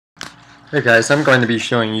Hey guys, I'm going to be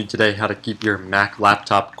showing you today how to keep your Mac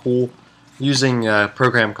laptop cool using a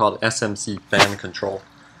program called smcFanControl.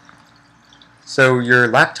 So your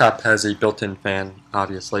laptop has a built-in fan,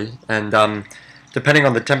 obviously, and depending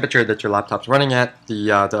on the temperature that your laptop's running at,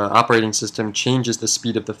 the operating system changes the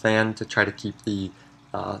speed of the fan to try to keep the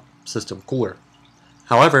system cooler.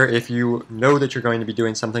 However, if you know that you're going to be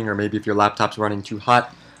doing something, or maybe if your laptop's running too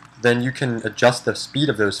hot, then you can adjust the speed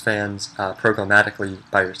of those fans programmatically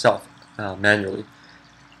by yourself. Manually.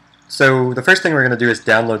 So the first thing we're going to do is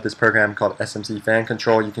download this program called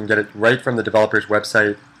smcFanControl. You can get it right from the developer's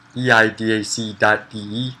website,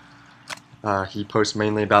 eidac.de. He posts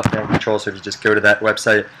mainly about fan control, so if you just go to that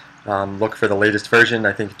website, look for the latest version.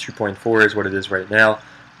 I think 2.4 is what it is right now.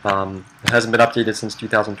 It hasn't been updated since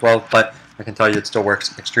 2012, but I can tell you it still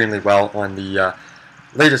works extremely well on the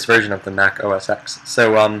latest version of the Mac OS X.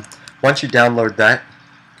 So once you download that,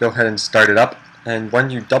 go ahead and start it up. And when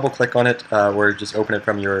you double click on it, or just open it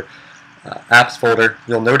from your apps folder,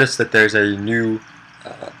 you'll notice that there's a new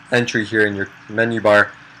entry here in your menu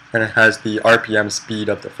bar, and it has the RPM speed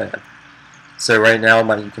of the fan. So right now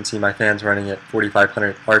you can see my fan's running at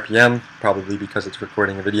 4,500 RPM, probably because it's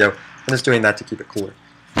recording a video, and it's doing that to keep it cooler.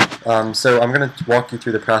 So I'm going to walk you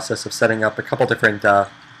through the process of setting up a couple different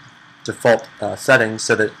default settings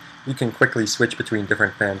so that you can quickly switch between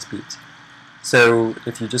different fan speeds. So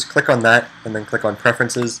if you just click on that and then click on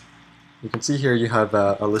Preferences, you can see here you have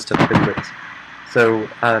a list of favorites. So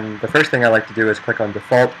the first thing I like to do is click on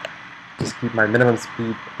Default, just keep my minimum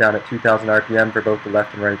speed down at 2,000 RPM for both the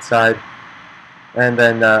left and right side, and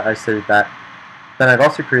then I save that. Then I've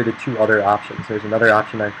also created two other options. There's another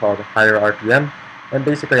option I called Higher RPM, and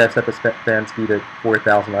basically I've set the fan speed at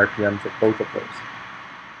 4,000 RPM for both of those.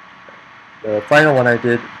 The final one I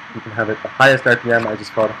did, you can have it the highest RPM, I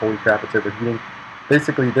just call it holy crap, it's overheating.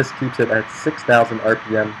 Basically this keeps it at 6,000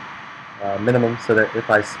 RPM minimum, so that if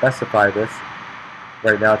I specify this,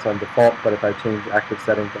 right now it's on default, but if I change active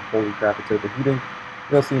setting to holy crap, it's overheating,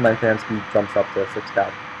 you'll see my fan speed jumps up to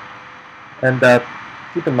 6,000. And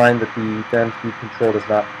keep in mind that the fan speed control does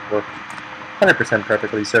not work 100%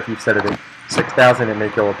 perfectly, so if you've set it at 6,000 it may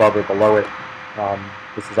go above or below it.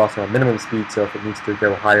 This is also a minimum speed, so if it needs to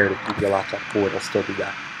go higher to keep your laptop cool, it'll still do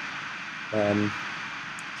that.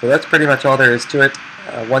 So that's pretty much all there is to it.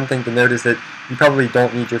 One thing to note is that you probably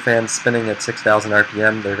don't need your fans spinning at 6,000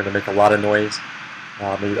 RPM. They're going to make a lot of noise.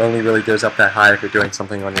 It only really goes up that high if you're doing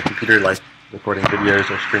something on your computer, like recording videos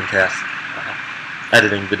or screencasts,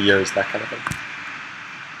 editing videos, that kind of thing.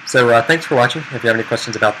 So thanks for watching. If you have any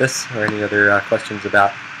questions about this or any other questions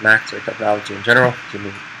about Macs or technology in general, give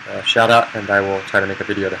me a shout out and I will try to make a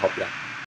video to help you out.